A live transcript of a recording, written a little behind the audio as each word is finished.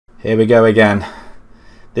Here we go again.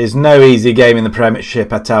 There's no easy game in the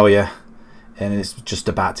Premiership, I tell you, and it's just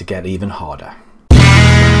about to get even harder.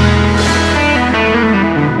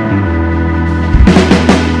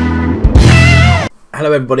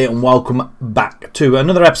 Hello everybody and welcome back to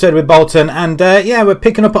another episode with Bolton, and yeah, we're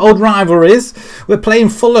picking up old rivalries. We're playing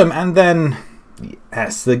Fulham, and then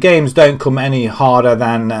yes, the games don't come any harder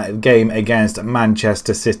than a game against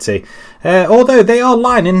Manchester City. Although they are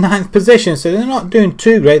lying in 9th position, so they're not doing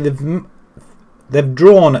too great. They've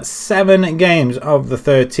drawn 7 games of the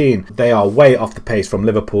 13. They are way off the pace from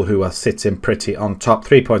Liverpool, who are sitting pretty on top,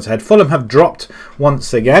 3 points ahead. Fulham have dropped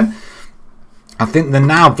once again. I think they've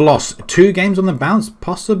now lost 2 games on the bounce,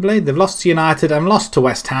 possibly. They've lost to United and lost to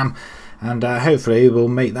West Ham, and hopefully we'll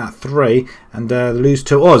make that 3 and lose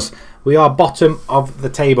to us. We are bottom of the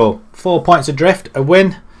table, 4 points adrift. A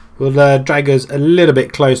win will drag us a little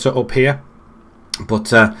bit closer up here,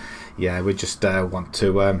 but yeah, we just want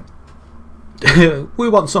to we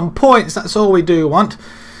want some points. That's all we do want.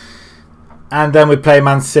 And then we play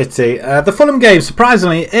Man City. The Fulham game,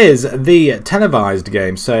 surprisingly, is the televised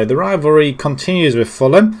game. So the rivalry continues with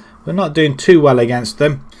Fulham. We're not doing too well against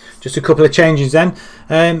them. Just a couple of changes then.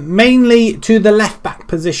 Mainly to the left-back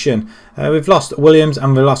position. We've lost Williams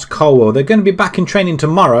and we've lost Colwell. They're going to be back in training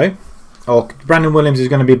tomorrow. Or Brandon Williams is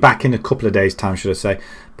going to be back in a couple of days' time, should I say.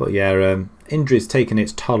 But yeah, injury's taken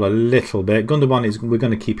its toll a little bit. Gundogan, we're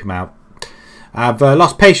going to keep him out. I've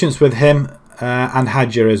lost patience with him and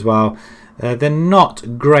Hadjer as well. They're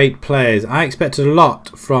not great players. I expected a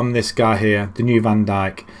lot from this guy here, the new Van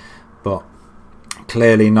Dijk, but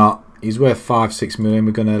clearly not. He's worth 5-6 million.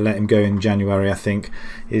 We're going to let him go in January, I think.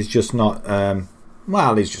 He's just not,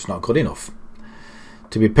 well, he's just not good enough,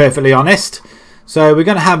 to be perfectly honest. So we're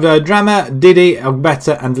going to have Drama, Didi,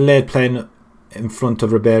 Ogbeta and Laird playing in front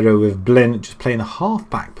of Ribeiro, with Blin just playing a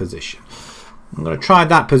half-back position. I'm going to try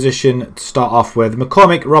that position to start off with.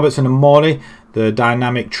 McCormick, Robertson and Morley, the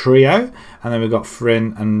dynamic trio, and then we've got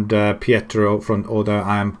Frin and Pietro up front, although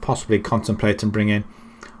I am possibly contemplating bringing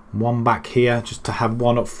one back here just to have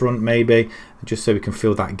one up front, maybe, just so we can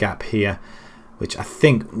fill that gap here, which I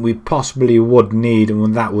think we possibly would need,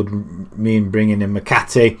 and that would mean bringing in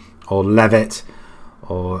McCarthy or Levitt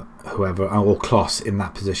or whoever, or Kloss in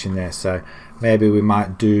that position there. So maybe we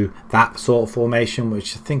might do that sort of formation,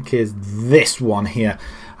 which I think is this one here.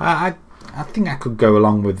 I think I could go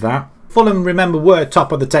along with that. Fulham, remember, were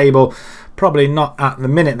top of the table. Probably not at the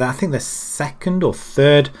minute. I think they're 2nd or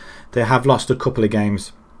 3rd. They have lost a couple of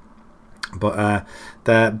games. But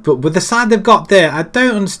with the side they've got there, I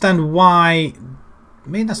don't understand why. I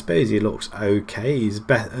mean, I suppose he looks okay. He's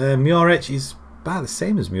Muric, he's about the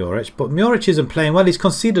same as Muric, but Muric isn't playing well. He's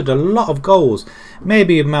conceded a lot of goals.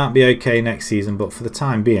 Maybe it might be okay next season, but for the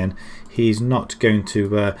time being, he's not going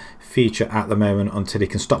to feature at the moment until he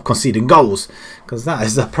can stop conceding goals, because that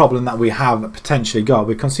is the problem that we have potentially got.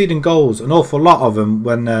 We're conceding goals, an awful lot of them,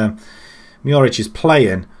 when Muric is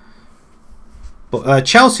playing. But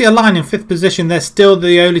Chelsea are lying in 5th position. They're still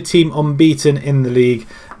the only team unbeaten in the league.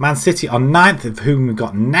 Man City are 9th, of whom we've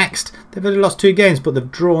got next. They've only lost 2 games, but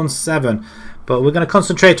they've drawn 7. But we're going to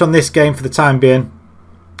concentrate on this game for the time being.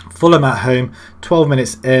 Fulham at home, 12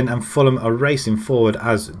 minutes in, and Fulham are racing forward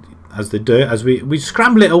as they do, as we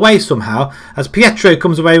scramble it away somehow, as Pietro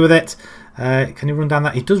comes away with it. Can he run down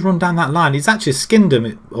that? He does run down that line. He's actually skinned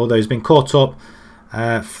him, although he's been caught up.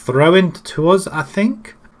 Throwing to us, I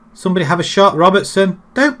think. Somebody have a shot. Robertson,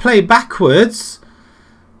 don't play backwards.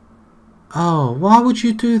 Oh, why would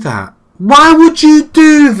you do that? Why would you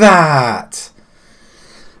do that?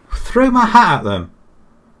 Throw my hat at them.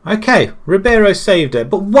 Okay, Ribeiro saved it,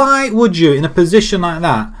 but why would you, in a position like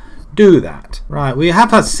that, do that? Right, we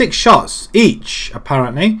have had 6 shots each,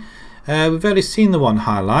 apparently. We've only seen the one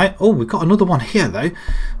highlight. Oh, we've got another one here, though.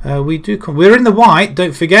 We're in the white,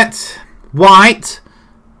 don't forget. White.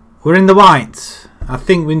 We're in the white. I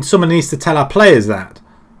think someone needs to tell our players that.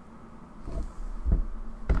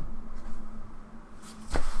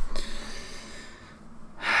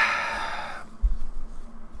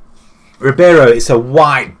 Ribeiro, it's a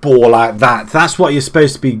white ball like that. That's what you're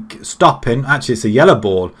supposed to be stopping. Actually, it's a yellow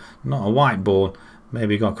ball, not a white ball.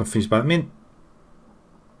 Maybe you got confused by it. I mean,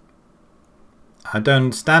 I don't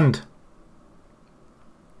understand.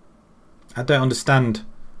 I don't understand.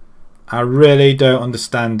 I really don't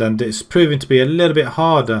understand. And it's proving to be a little bit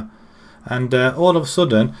harder. And all of a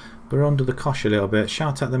sudden, we're under the cosh a little bit.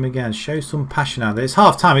 Shout at them again. Show some passion out there. It's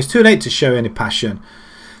half time. It's too late to show any passion.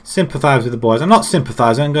 Sympathise with the boys. I'm not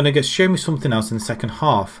sympathising. I'm going to show me something else in the second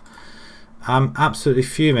half. I'm absolutely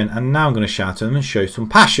fuming, and now I'm going to shout at them and show some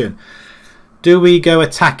passion. Do we go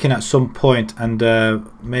attacking at some point, and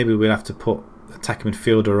maybe we'll have to put attacking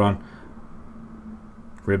midfielder on.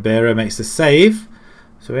 Ribeiro makes the save.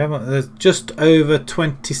 So we have there's just over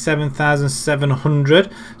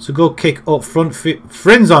 27,700. So goal kick up front.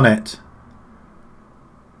 Friends on it.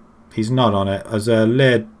 He's not on it as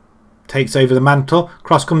Laird takes over the mantle.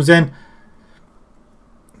 Cross comes in.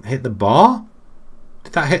 Hit the bar.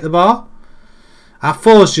 Did that hit the bar? Our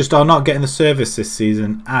forwards just are not getting the service this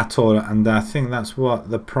season at all, and I think that's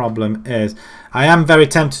what the problem is. I am very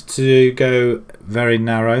tempted to go very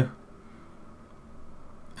narrow.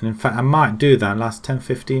 And in fact, I might do that last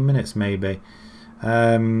 10-15 minutes maybe.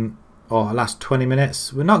 Or last 20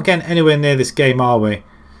 minutes. We're not getting anywhere near this game, are we?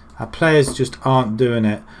 Our players just aren't doing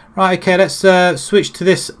it. Right, okay, let's switch to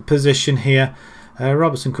this position here.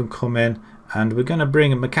 Robertson can come in. And we're going to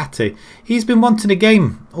bring in McCarthy. He's been wanting a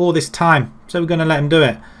game all this time. So we're going to let him do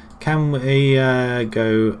it. Can we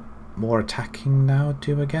go more attacking now,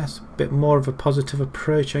 I guess? A bit more of a positive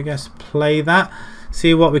approach, I guess. Play that.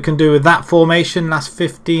 See what we can do with that formation last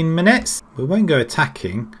 15 minutes. We won't go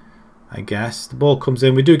attacking, I guess. The ball comes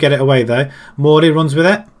in. We do get it away, though. Morley runs with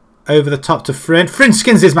it. Over the top to Frin. Frin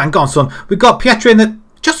skins his man. Go on, son. We've got Pietro in the...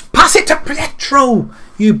 Just pass it to Pietro,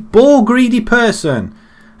 you ball-greedy person.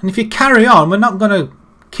 And if you carry on, we're not going to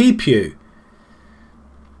keep you.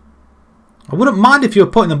 I wouldn't mind if you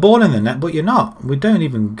were putting the ball in the net, but you're not. We don't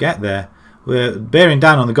even get there. We're bearing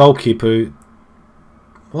down on the goalkeeper.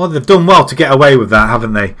 Well, they've done well to get away with that,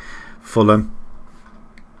 haven't they, Fulham?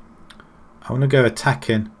 I want to go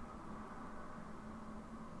attacking.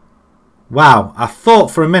 Wow, I thought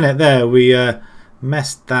for a minute there we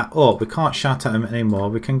messed that up. We can't shout at them anymore.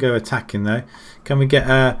 We can go attacking, though. Can we get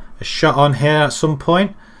a shot on here at some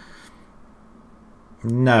point?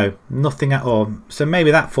 No, nothing at all. So maybe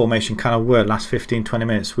that formation kind of worked last 15-20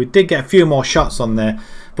 minutes. We did get a few more shots on there,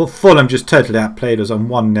 but Fulham just totally outplayed us on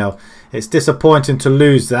 1-0. It's disappointing to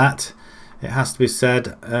lose that. It has to be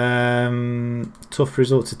said. Tough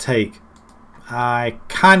result to take. I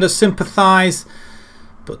kind of sympathise,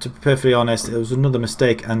 but to be perfectly honest, it was another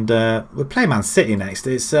mistake. And we're playing Man City next.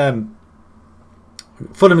 It's Fulham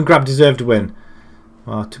and Grab deserved a win.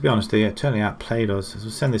 Well, to be honest, they totally outplayed us. We'll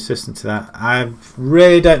send the assistant to that. I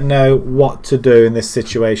really don't know what to do in this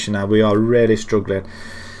situation now. We are really struggling.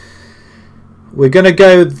 We're going to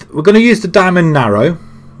go. We're going to use the diamond narrow.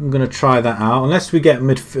 I'm going to try that out. Unless we get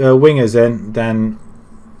wingers in, then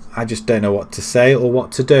I just don't know what to say or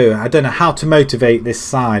what to do. I don't know how to motivate this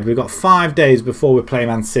side. We've got 5 days before we play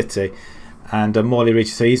Man City, and Morley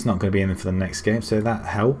reaches, so he's not going to be in for the next game, so that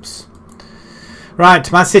helps.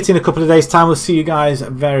 Right, Man City in a couple of days' time. We'll see you guys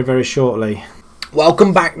very, very shortly.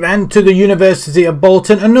 Welcome back then to the University of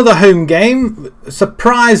Bolton. Another home game.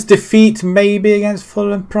 Surprise defeat maybe against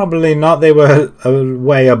Fulham. Probably not. They were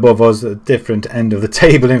way above us at a different end of the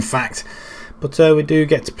table, in fact. But we do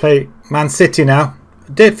get to play Man City now.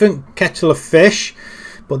 Different kettle of fish.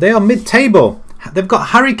 But they are mid-table. They've got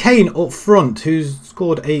Harry Kane up front, who's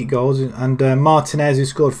scored 8 goals. And Martinez, who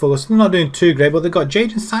scored 4 goals. They're not doing too great, but they've got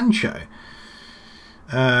Jadon Sancho.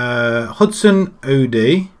 Hudson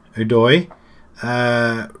Odoi,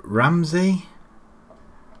 Ramsey.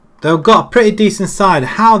 They've got a pretty decent side.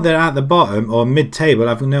 How they're at the bottom or mid-table,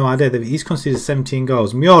 I've no idea. He's conceded 17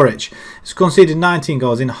 goals. Muric has conceded 19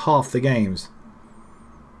 goals in half the games.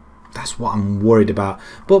 That's what I'm worried about.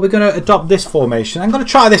 But we're going to adopt this formation. I'm going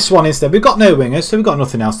to try this one instead. We've got no wingers, so we've got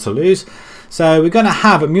nothing else to lose. So we're going to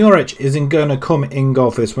have Muric isn't going to come in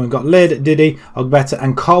goal for this one. We've got Laird, Diddy, Ogbeta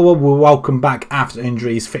and Colwell will welcome back after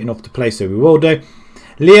injury. He's fit enough to play, so we will do.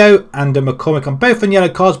 Leo and McCormick are both on yellow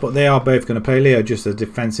cards, but they are both going to play. Leo just a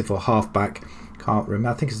defensive or half-back. Can't remember.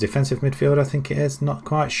 I think it's defensive midfield, I think it is. Not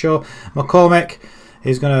quite sure. McCormick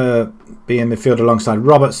is going to be in midfield alongside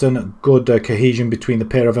Robertson. Good cohesion between the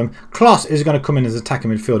pair of them. Kloss is going to come in as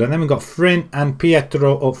attacking midfielder. And then we've got Frin and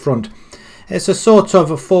Pietro up front. It's a sort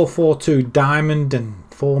of a 4-4-2 diamond and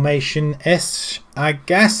formation-ish, I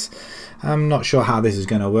guess. I'm not sure how this is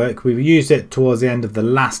going to work. We've used it towards the end of the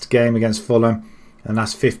last game against Fulham. In the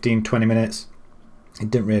last 15-20 minutes.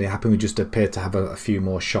 It didn't really happen. We just appeared to have a few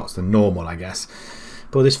more shots than normal, I guess.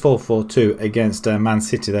 But this 4-4-2 against Man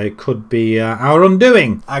City, though, could be our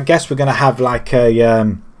undoing. I guess we're going to have like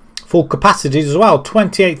a full capacities as well.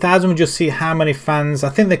 28,000. We'll just see how many fans. I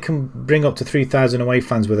think they can bring up to 3,000 away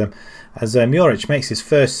fans with them. As Muric makes his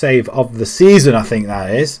first save of the season, I think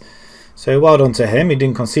that is. So well done to him. He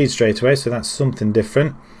didn't concede straight away, so that's something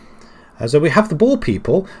different. So we have the ball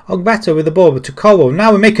people. Ogbeta with the ball to Colwell.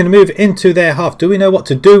 Now we're making a move into their half. Do we know what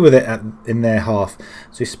to do with it in their half?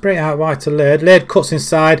 So we spray it out wide to Laird. Laird cuts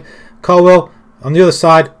inside. Colwell on the other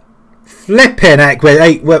side. Flipping heck.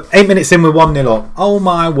 We're 8 minutes in with 1-0 up. Oh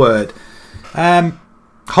my word. I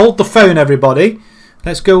Hold the phone, everybody.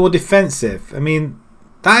 Let's go all defensive. I mean,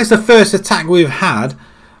 that is the first attack we've had.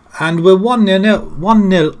 And we're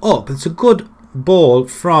 1-0 up. It's a good ball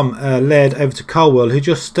from Laird over to Colwell, who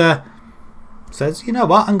just says, you know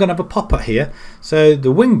what, I'm going to have a pop at here. So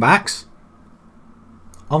the wing backs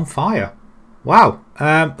on fire. Wow.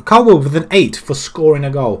 Colwell with an 8 for scoring a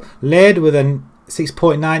goal. Laird with a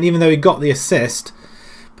 6.9, even though he got the assist.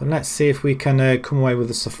 But let's see if we can come away with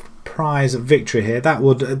a surprise victory here. That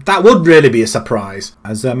would really be a surprise.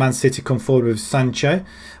 As Man City come forward with Sancho.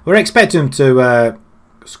 We're expecting him to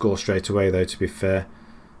score straight away, though, to be fair.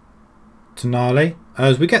 Tonali.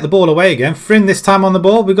 As we get the ball away again. Frin this time on the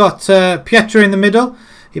ball. We've got Pietro in the middle.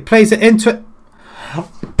 He plays it into it.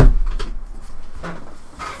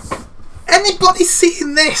 Anybody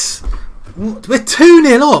seeing this? We're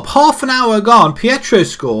 2-0 up. Half an hour gone. Pietro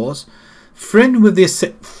scores. Frin with the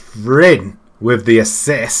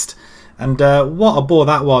assist. And what a ball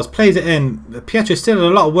that was. Plays it in. Pietro still had a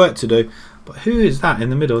lot of work to do. But who is that in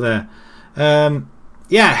the middle there?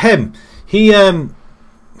 Yeah, him. He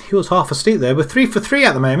was half asleep there. We're 3 for 3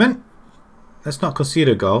 at the moment. Let's not concede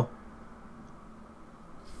a goal.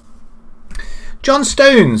 John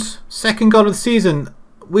Stones, second goal of the season.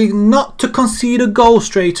 We're not to concede a goal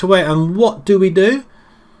straight away. And what do?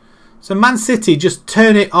 So Man City just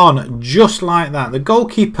turn it on just like that. The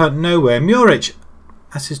goalkeeper nowhere. Muric,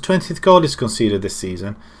 that's his 20th goal he's conceded this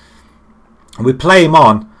season. And we play him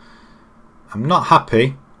on. I'm not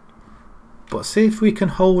happy. But see if we can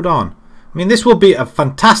hold on. I mean, this will be a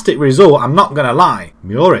fantastic result. I'm not going to lie.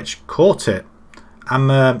 Muric caught it. I'm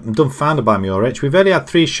dumbfounded by Muric. We've only had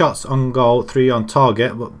 3 shots on goal, 3 on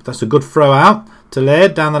target. But that's a good throw out to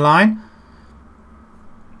Laird down the line.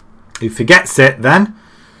 He forgets it then.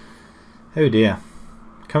 Oh dear.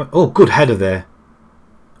 Oh, good header there.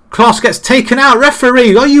 Klaus gets taken out.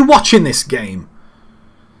 Referee, are you watching this game?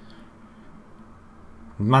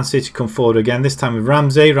 Man City come forward again. This time with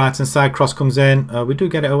Ramsey. Right hand side. Cross comes in. We do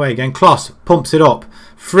get it away again. Klaus pumps it up.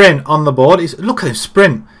 Frin on the board. Look at him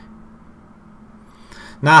sprint.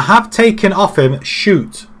 Now I have taken off him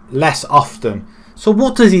shoot less often. So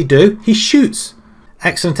what does he do? He shoots.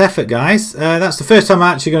 Excellent effort, guys. That's the first time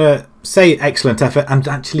I'm actually going to say excellent effort and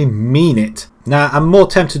actually mean it. Now, I'm more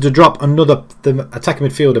tempted to drop the attacking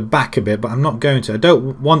midfielder back a bit, but I'm not going to. I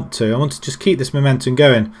don't want to. I want to just keep this momentum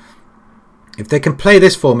going. If they can play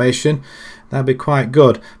this formation, that'd be quite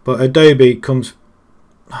good. But Adobe comes...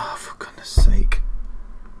 Oh, for goodness sake.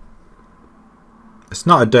 It's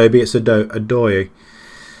not Adobe, it's Adoye.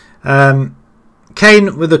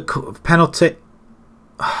 Kane with a penalty.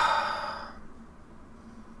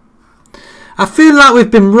 I feel like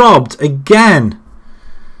we've been robbed again.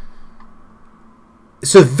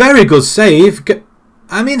 It's a very good save.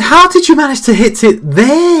 I mean, how did you manage to hit it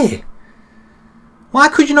there? Why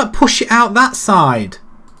could you not push it out that side?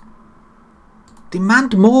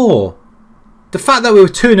 Demand more. The fact that we were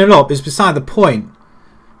 2-0 up is beside the point.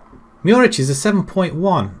 Muric is a 7.1.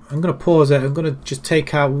 I'm going to pause it. I'm going to just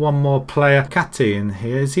take out one more player. Catty in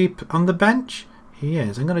here. Is he on the bench? He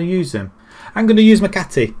is. I'm going to use him. I'm going to use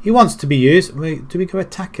McCatty. He wants to be used. Do we go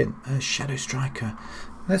attacking? Shadow striker.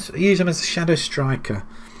 Let's use him as a shadow striker.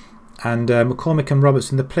 And McCormick and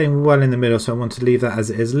Robertson, they're playing well in the middle, so I want to leave that as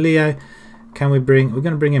it is. Leo, can we bring... We're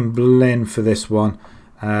going to bring in Blin for this one.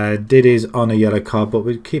 Diddy's on a yellow card, but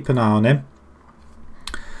we'll keep an eye on him.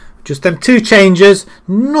 Just them 2 changes.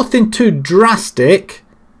 Nothing too drastic.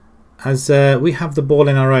 As we have the ball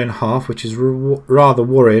in our own half, which is rather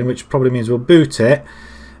worrying, which probably means we'll boot it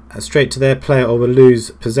straight to their player, or we'll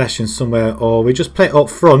lose possession somewhere, or we just play it up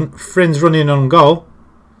front. Frin's running on goal.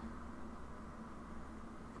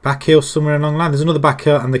 Back heel somewhere along the line. There's another back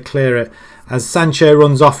heel and they clear it as Sancho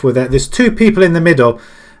runs off with it. There's 2 people in the middle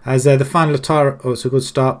as the final Latara. Oh, it's a good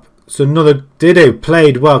start. So another Diddy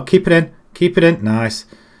played well. Keep it in. Keep it in. Nice.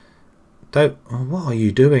 Don't. Oh, what are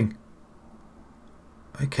you doing?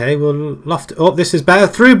 Okay, we'll loft it up. This is better.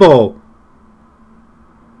 Through ball.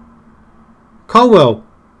 Colwell.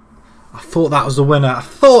 I thought that was the winner. I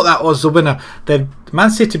thought that was the winner. Man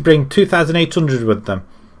City bring 2,800 with them,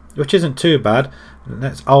 which isn't too bad.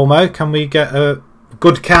 Let's Olmo. Can we get a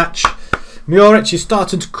good catch? Muric is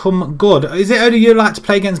starting to come good. Is it only you like to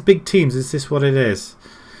play against big teams? Is this what it is?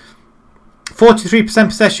 43%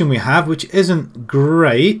 possession we have, which isn't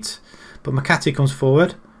great. But McCarthy comes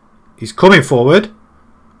forward. He's coming forward.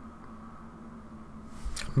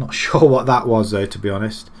 I'm not sure what that was though, to be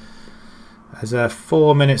honest. There's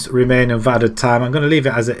 4 minutes remaining of added time. I'm going to leave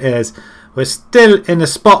it as it is. We're still in a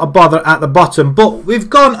spot of bother at the bottom, but we've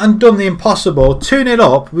gone and done the impossible. 2-0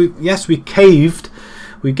 up. Yes, we caved.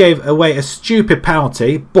 We gave away a stupid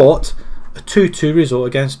penalty, but a 2-2 result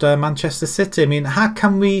against Manchester City. I mean, how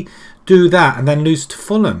can we do that and then lose to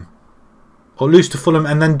Fulham? Or lose to Fulham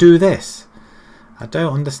and then do this? I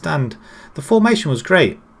don't understand. The formation was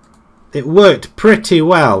great. It worked pretty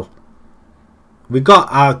well. We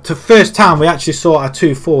got the first time we actually saw our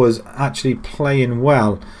 2 forwards actually playing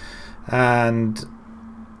well. And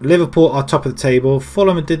Liverpool are top of the table.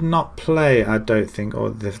 Fulham did not play, I don't think. Or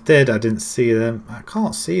they did, I didn't see them. I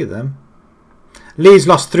can't see them. Leeds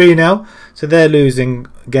lost 3-0, so they're losing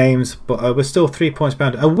games, but we're still 3 points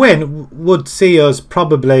behind. A win would see us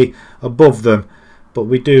probably above them, but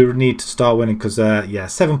we do need to start winning because, yeah,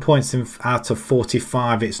 7 points out of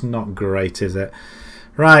 45. It's not great, is it?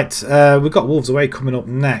 Right, we've got Wolves away coming up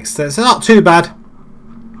next. It's not too bad.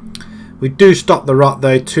 We do stop the rot,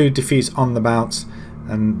 though. 2 defeats on the bounce.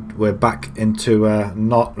 And we're back into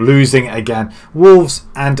not losing again. Wolves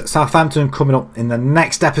and Southampton coming up in the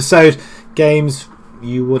next episode. Games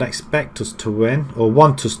you would expect us to win, or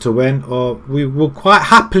want us to win, or we will quite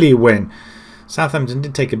happily win. Southampton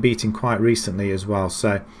did take a beating quite recently as well.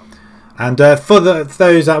 So, and for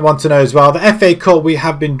those that want to know as well, the FA Cup, we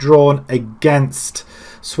have been drawn against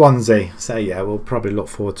Swansea. So yeah, we'll probably look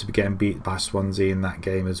forward to getting beat by Swansea in that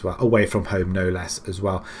game as well. Away from home, no less as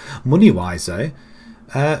well. Money-wise though,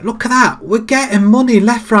 look at that. We're getting money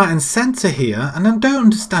left, right and centre here. And I don't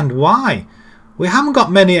understand why. We haven't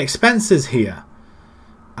got many expenses here.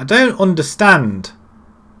 I don't understand.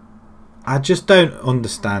 I just don't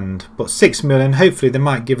understand. But 6 million, hopefully they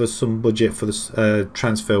might give us some budget for the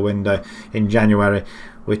transfer window in January,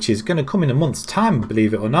 which is going to come in a month's time,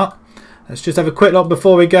 believe it or not. Let's just have a quick look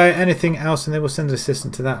before we go. Anything else? And they will send an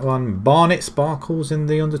assistant to that one. Barnett Sparkles in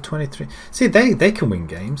the under-23. See, they can win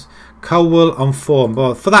games. Colwell on form.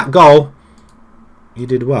 But for that goal, he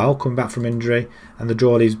did well, coming back from injury. And the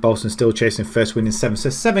draw leaves Bolton still chasing first win in 7. So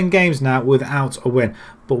 7 games now without a win.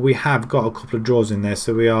 But we have got a couple of draws in there.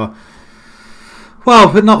 So we are,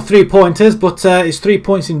 well, we're not 3-pointers, but it's 3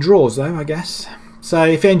 points in draws though, I guess. So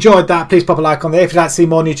if you enjoyed that, please pop a like on there. If you'd like to see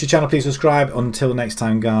more new to the channel, please subscribe. Until next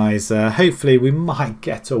time, guys, hopefully we might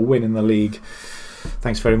get a win in the league.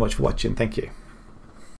 Thanks very much for watching. Thank you.